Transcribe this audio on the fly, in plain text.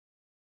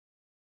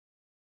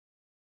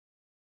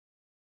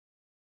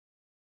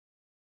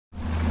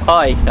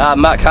Hi,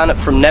 Mark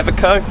Harnett from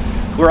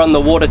Navico. We're on the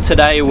water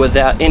today with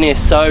our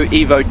NSO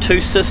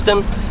EVO2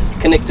 system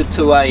connected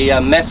to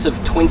a massive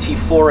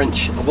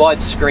 24-inch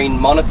widescreen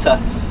monitor,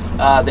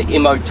 the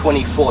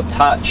MO24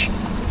 Touch.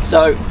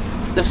 So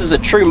this is a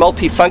true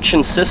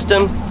multi-function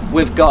system.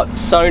 We've got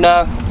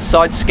sonar,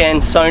 side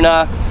scan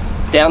sonar,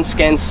 down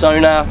scan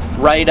sonar,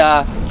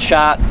 radar,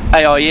 chart,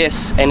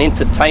 AIS and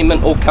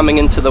entertainment all coming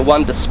into the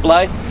one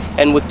display.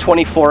 And with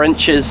 24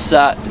 inches,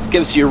 it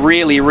gives you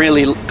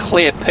really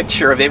clear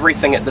picture of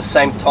everything at the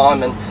same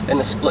time in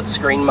a split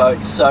screen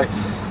mode. So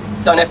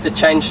don't have to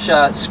change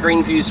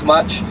screen views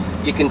much.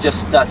 You can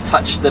just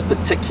touch the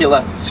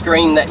particular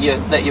screen that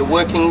you're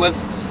working with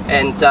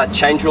and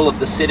change all of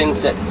the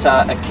settings at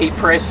a key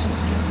press.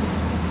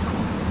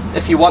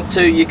 If you want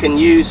to, you can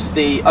use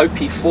the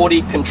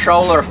OP40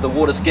 controller if the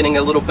water's getting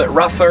a little bit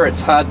rougher.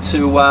 It's hard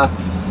to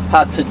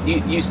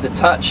use the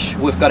touch.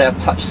 We've got our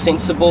touch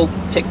sensible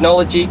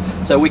technology,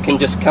 so we can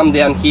just come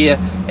down here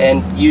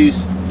and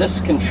use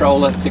this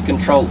controller to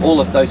control all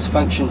of those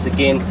functions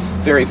again,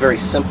 very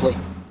simply.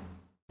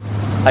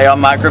 Hey,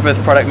 I'm Mark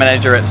Griffith, Product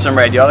Manager at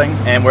Simrad Yachting,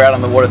 and we're out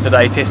on the water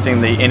today testing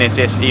the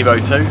NSO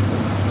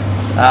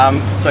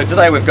EVO2. So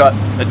today we've got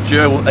a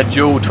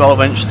dual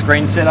 12-inch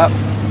screen setup.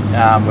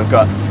 We've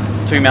got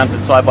two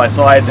mounted side by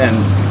side,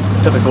 and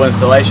typical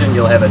installation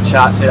you'll have a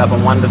chart set up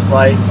on one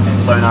display and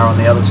sonar on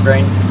the other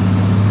screen.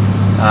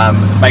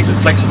 Makes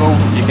it flexible.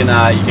 You can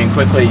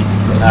quickly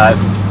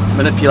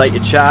manipulate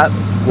your chart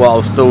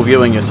while still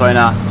viewing your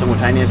sonar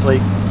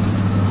simultaneously.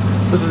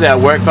 This is our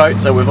work boat,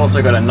 so we've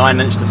also got a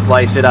 9-inch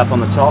display set up on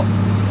the top,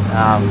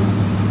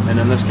 and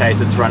in this case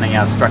it's running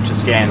our structure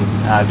scan,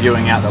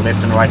 viewing out the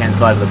left and right hand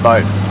side of the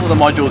boat. All the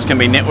modules can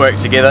be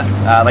networked together.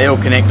 They all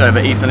connect over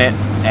Ethernet,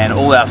 and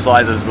all our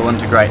sizes will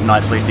integrate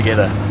nicely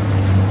together.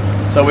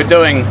 So we're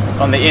doing,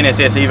 on the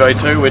NSO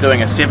EVO2, we're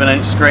doing a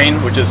 7-inch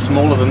screen, which is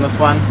smaller than this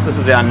one. This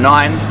is our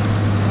 9,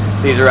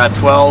 these are our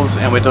 12s,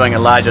 and we're doing a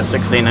larger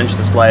 16-inch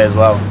display as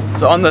well.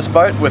 So on this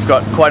boat, we've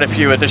got quite a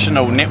few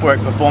additional network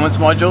performance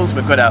modules.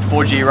 We've got our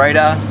 4G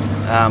radar,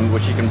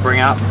 which you can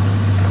bring up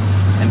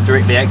and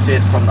directly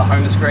access from the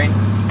home screen.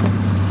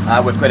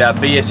 We've got our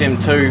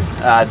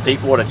BSM2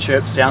 deep water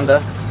chirp sounder,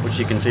 which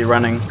you can see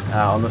running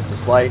on this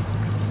display.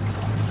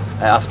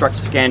 Our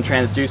structure scan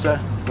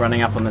transducer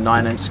running up on the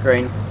 9-inch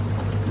screen.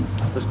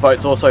 This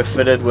boat's also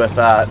fitted with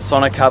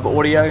Sonic Hub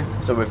audio,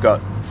 so we've got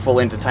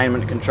full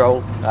entertainment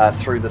control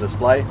through the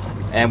display,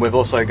 and we've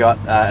also got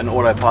an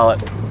autopilot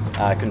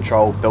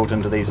control built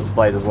into these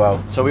displays as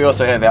well. So we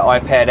also have our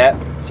iPad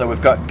app, so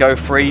we've got Go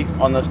Free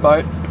on this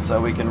boat, so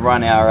we can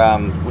run our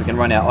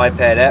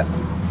iPad app.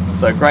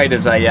 So great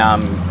as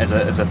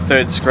a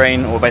third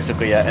screen, or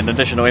basically an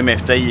additional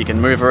MFD. You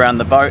can move around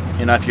the boat.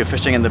 You know, if you're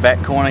fishing in the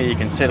back corner, you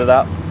can set it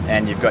up,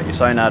 and you've got your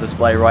sonar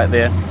display right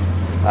there.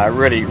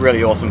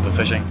 Really awesome for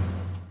fishing.